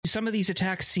some of these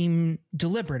attacks seem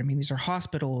deliberate. I mean, these are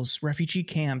hospitals, refugee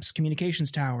camps,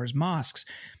 communications towers, mosques.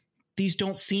 These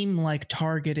don't seem like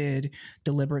targeted,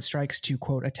 deliberate strikes to,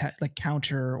 quote, attack, like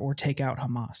counter or take out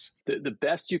Hamas. The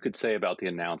best you could say about the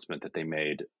announcement that they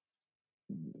made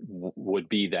would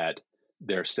be that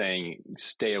they're saying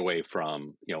stay away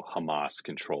from,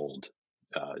 Hamas-controlled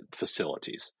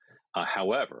facilities.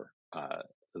 However,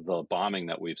 the bombing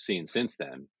that we've seen since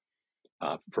then,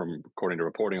 according to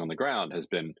reporting on the ground, has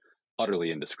been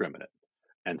utterly indiscriminate.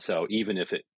 And so even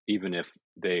if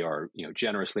they are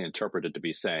generously interpreted to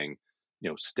be saying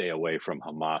stay away from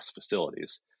Hamas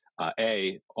facilities,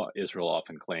 Israel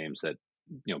often claims that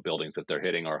buildings that they're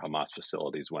hitting are Hamas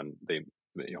facilities when they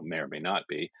may or may not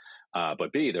be,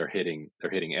 but B, they're hitting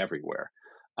everywhere,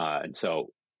 and so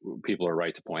people are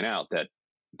right to point out that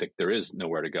there is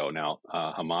nowhere to go now.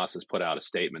 Hamas has put out a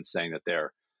statement saying that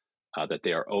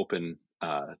they are open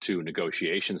to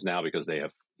negotiations now because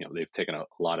they've taken a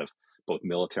lot of both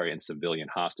military and civilian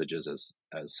hostages,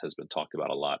 as has been talked about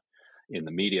a lot in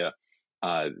the media.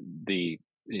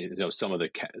 Some of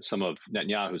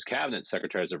Netanyahu's cabinet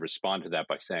secretaries have responded to that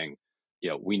by saying,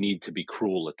 we need to be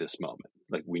cruel at this moment.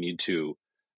 Like, we need to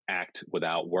act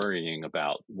without worrying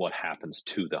about what happens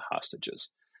to the hostages.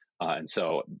 And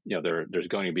so, there's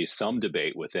going to be some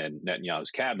debate within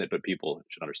Netanyahu's cabinet, but people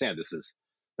should understand this is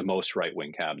the most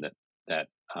right-wing cabinet that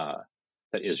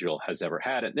Israel has ever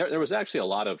had. And there was actually a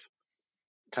lot of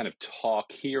kind of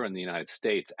talk here in the United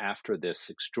States after this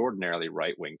extraordinarily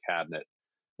right-wing cabinet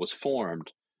was formed.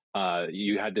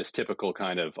 You had this typical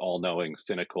kind of all-knowing,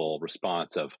 cynical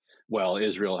response of, well,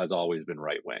 Israel has always been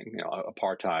right-wing.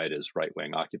 Apartheid is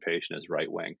right-wing, occupation is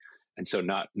right-wing. And so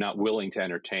not willing to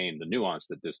entertain the nuance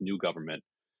that this new government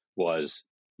was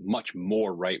much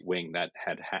more right-wing that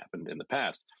had happened in the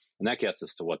past. And that gets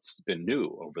us to what's been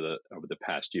new over the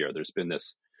past year. There's been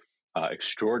this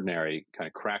extraordinary kind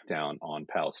of crackdown on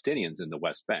Palestinians in the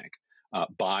West Bank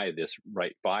by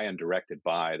and directed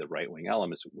by the right-wing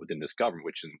elements within this government,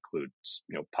 which includes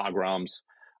pogroms,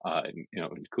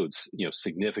 includes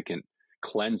significant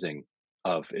cleansing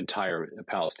of entire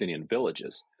Palestinian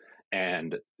villages.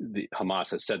 And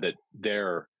Hamas has said that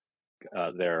their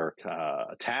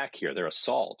attack here, their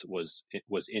assault, was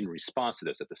in response to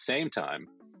this. At the same time,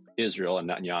 Israel, and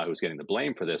Netanyahu is getting the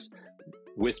blame for this,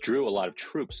 withdrew a lot of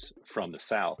troops from the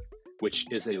south, which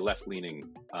is a left-leaning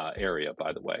area,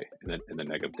 by the way, in the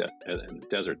Negev in the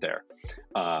desert there,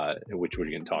 which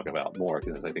we can talk about more,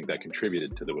 because I think that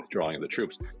contributed to the withdrawing of the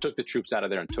troops. Took the troops out of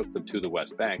there and took them to the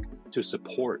West Bank to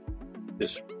support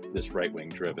this right-wing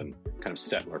driven kind of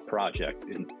settler project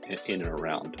in and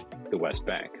around the West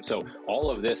Bank. So all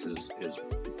of this is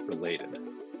related.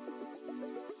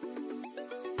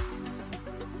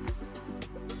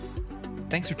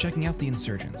 Thanks for checking out The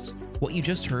Insurgents. What you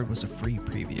just heard was a free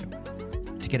preview.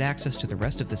 To get access to the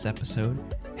rest of this episode,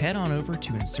 head on over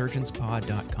to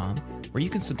insurgentspod.com, where you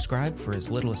can subscribe for as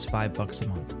little as $5 a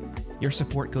month. Your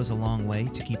support goes a long way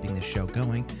to keeping this show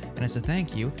going, and as a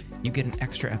thank you, you get an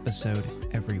extra episode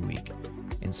every week.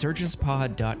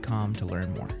 Insurgentspod.com to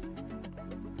learn more.